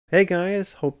Hey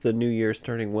guys, hope the new year's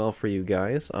starting well for you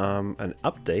guys. An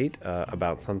update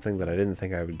about something that I didn't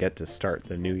think I would get to start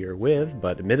the new year with,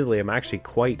 but admittedly I'm actually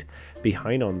quite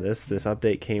behind on this. This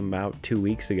update came out 2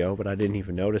 weeks ago, but I didn't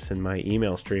even notice in my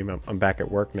email stream. I'm back at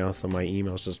work now, so my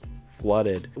email's just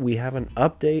flooded. We have an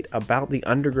update about the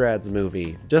Undergrads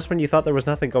movie. Just when you thought there was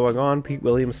nothing going on, Pete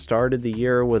Williams started the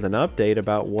year with an update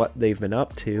about what they've been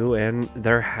up to, and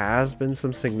there has been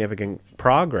some significant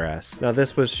progress. Now,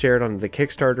 this was shared on the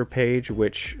Kickstarter page,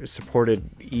 which supported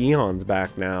eons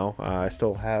back now. I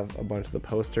still have a bunch of the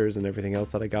posters and everything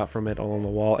else that I got from it all on the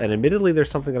wall, and admittedly there's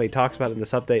something that he talks about in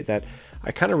this update that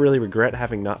I kind of really regret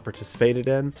having not participated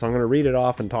in, so I'm going to read it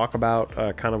off and talk about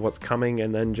kind of what's coming,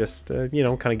 and then just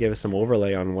kind of give us some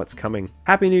overlay on what's coming.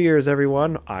 Happy New Year's,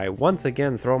 everyone. I once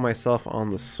again throw myself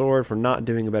on the sword for not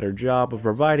doing a better job of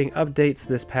providing updates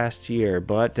this past year,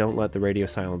 but don't let the radio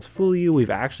silence fool you.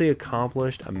 We've actually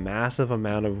accomplished a massive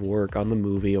amount of work on the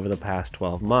movie over the past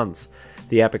 12 months.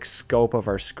 The epic scope of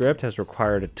our script has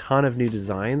required a ton of new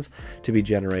designs to be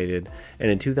generated, and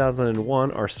in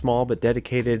 2001 our small but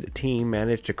dedicated team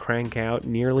managed to crank out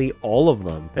nearly all of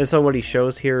them. And so what he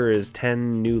shows here is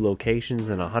 10 new locations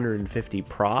and 150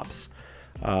 props.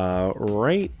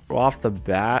 Right off the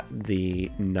bat,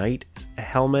 the knight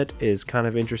helmet is kind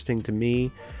of interesting to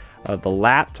me. The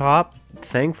laptop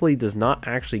thankfully does not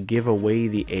actually give away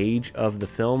the age of the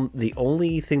film. The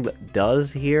only thing that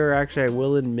does here, actually, I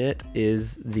will admit,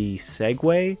 is the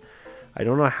segue. I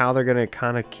don't know how they're going to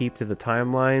kind of keep to the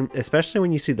timeline, especially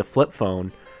when you see the flip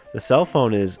phone. The cell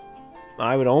phone is,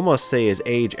 I would almost say, is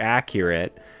age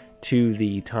accurate to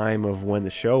the time of when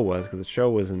the show was, because the show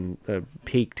was in the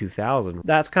peak 2000.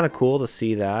 That's kind of cool to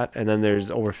see that. And then there's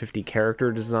over 50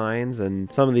 character designs,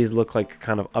 and some of these look like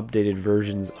kind of updated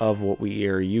versions of what we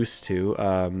are used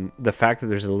to. The fact that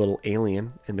there's a little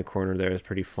alien in the corner there is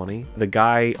pretty funny. The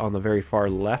guy on the very far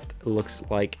left looks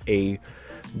like a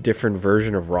different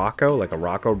version of Rocco, like a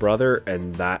Rocco brother,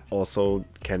 and that also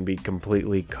can be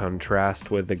completely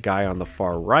contrast with the guy on the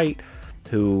far right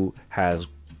who has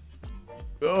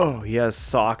he has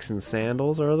socks and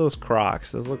sandals. Or are those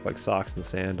Crocs? Those look like socks and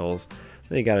sandals.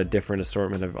 They got a different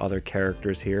assortment of other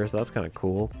characters here, so that's kind of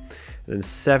cool. And then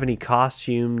 70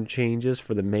 costume changes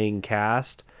for the main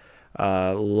cast.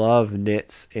 Love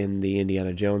Knits in the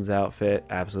Indiana Jones outfit.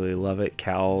 Absolutely love it.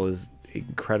 Cal is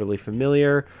incredibly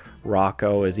familiar.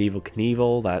 Rocco is Evel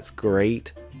Knievel. That's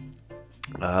great.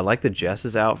 I like the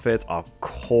Jess's outfits. Of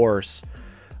course,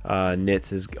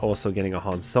 Knits is also getting a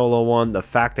Han Solo one. The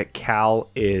fact that Cal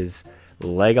is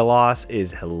Legolas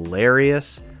is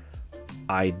hilarious.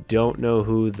 I don't know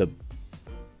who the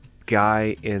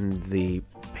guy in the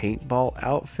paintball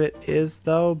outfit is,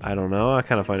 though. I don't know. I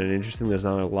kind of find it interesting. There's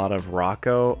not a lot of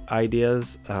Rocco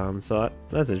ideas, so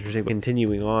that's interesting.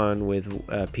 Continuing on with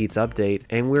Pete's update,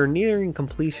 and we're nearing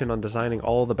completion on designing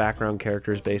all the background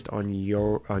characters based on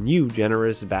you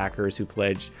generous backers who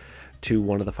pledged to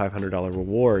one of the $500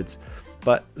 rewards.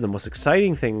 But the most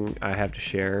exciting thing I have to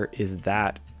share is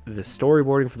that the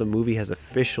storyboarding for the movie has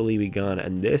officially begun,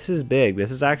 and this is big. This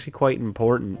is actually quite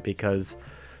important, because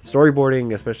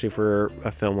storyboarding, especially for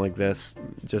a film like this,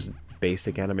 just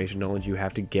basic animation knowledge, you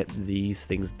have to get these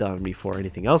things done before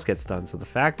anything else gets done. So the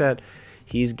fact that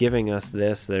he's giving us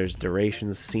this, there's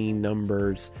durations, scene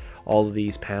numbers, all of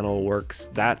these panel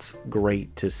works, that's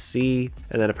great to see.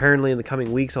 And then apparently in the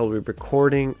coming weeks I'll be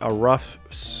recording a rough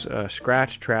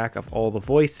scratch track of all the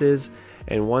voices,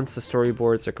 and once the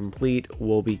storyboards are complete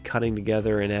we'll be cutting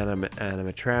together an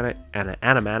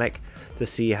animatic to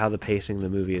see how the pacing of the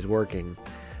movie is working.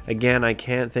 Again, I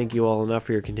can't thank you all enough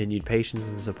for your continued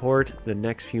patience and support. The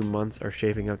next few months are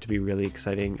shaping up to be really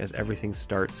exciting as everything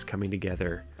starts coming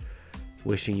together.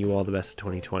 Wishing you all the best of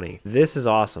 2020. This is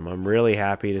awesome. I'm really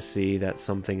happy to see that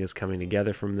something is coming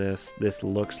together from this. This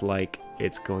looks like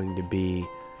it's going to be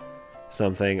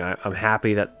something. I'm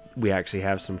happy that we actually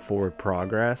have some forward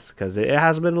progress, because it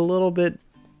has been a little bit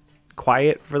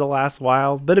quiet for the last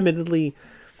while. But admittedly,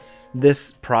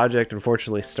 this project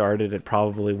unfortunately started at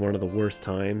probably one of the worst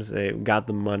times. It got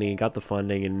the money, got the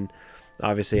funding, and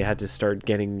obviously it had to start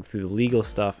getting through the legal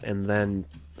stuff, and then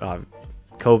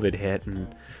COVID hit,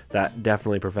 and that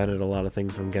definitely prevented a lot of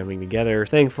things from coming together.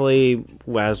 Thankfully,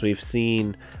 as we've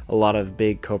seen, a lot of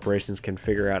big corporations can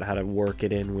figure out how to work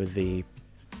it in with the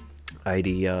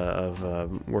idea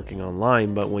of working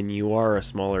online. But when you are a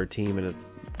smaller team, and it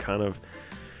kind of,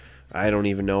 I don't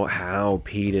even know how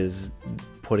Pete is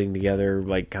putting together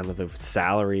like kind of the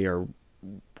salary or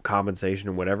compensation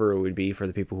or whatever it would be for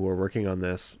the people who are working on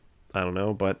this. I don't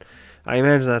know, but I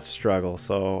imagine that's a struggle.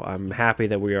 So I'm happy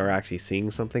that we are actually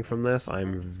seeing something from this.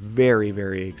 I'm very,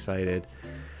 very excited.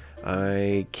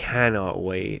 I cannot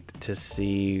wait to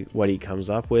see what he comes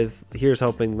up with. Here's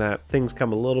hoping that things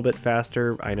come a little bit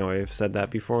faster. I know I've said that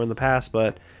before in the past,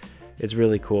 but it's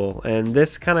really cool. And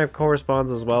this kind of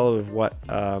corresponds as well with what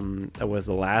was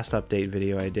the last update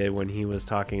video I did when he was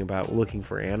talking about looking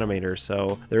for animators.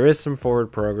 So there is some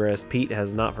forward progress. Pete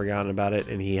has not forgotten about it,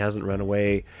 and he hasn't run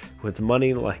away with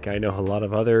money like I know a lot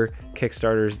of other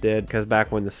Kickstarters did, because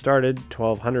back when this started,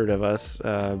 1,200 of us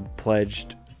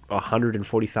pledged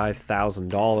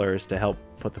 $145,000 to help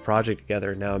put the project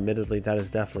together. Now, admittedly, that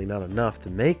is definitely not enough to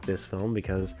make this film,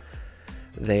 because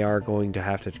they are going to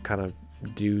have to kind of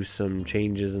do some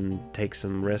changes and take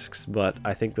some risks, but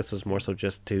I think this was more so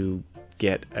just to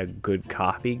get a good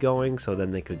copy going, so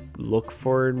then they could look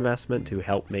for investment to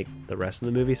help make the rest of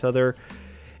the movie. So there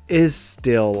is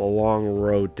still a long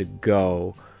road to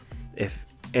go. If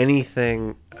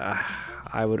anything,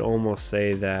 I would almost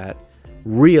say that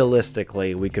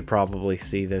realistically we could probably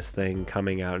see this thing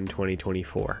coming out in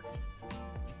 2024,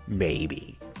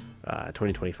 maybe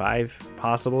 2025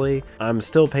 possibly. I'm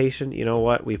still patient. You know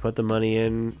what, we put the money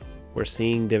in, we're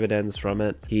seeing dividends from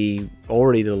it. He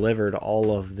already delivered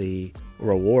all of the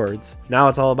rewards. Now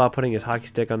it's all about putting his hockey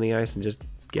stick on the ice and just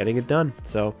getting it done.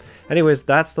 So anyways,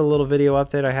 that's the little video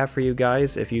update I have for you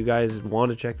guys. If you guys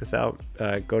want to check this out,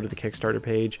 go to the Kickstarter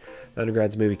page, the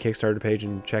Undergrads Movie Kickstarter page,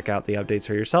 and check out the updates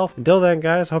for yourself. Until then,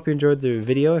 guys, hope you enjoyed the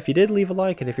video. If you did, leave a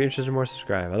like, and if you're interested in more,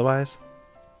 subscribe. Otherwise,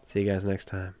 see you guys next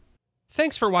time.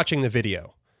 Thanks for watching the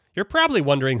video. You're probably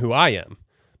wondering who I am.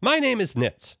 My name is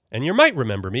Nitz, and you might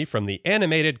remember me from the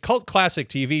animated cult classic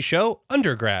TV show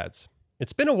Undergrads.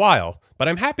 It's been a while, but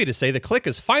I'm happy to say the Clique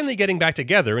is finally getting back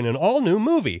together in an all-new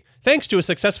movie, thanks to a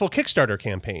successful Kickstarter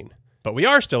campaign. But we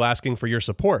are still asking for your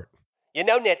support. You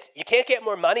know, Nitz, you can't get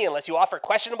more money unless you offer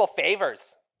questionable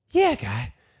favors. Yeah,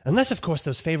 guy. Unless, of course,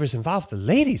 those favors involve the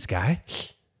ladies, guy.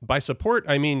 By support,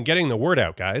 I mean getting the word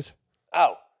out, guys.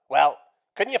 Oh, well,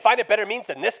 couldn't you find a better means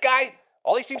than this guy?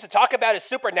 All he seems to talk about is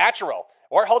supernatural,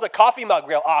 or hold a coffee mug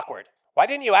real awkward. Why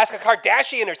didn't you ask a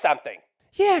Kardashian or something?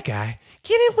 Yeah, guy.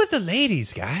 Get in with the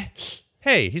ladies, guy.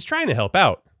 Hey, he's trying to help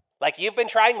out. Like you've been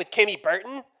trying with Kimmy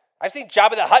Burton? I've seen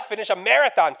Jabba the Hutt finish a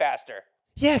marathon faster.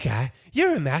 Yeah, guy.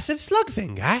 You're a massive slug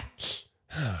thing, guy.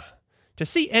 To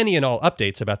see any and all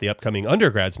updates about the upcoming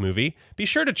Undergrads movie, be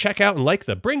sure to check out and like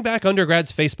the Bring Back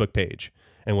Undergrads Facebook page.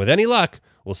 And with any luck,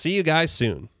 we'll see you guys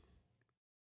soon.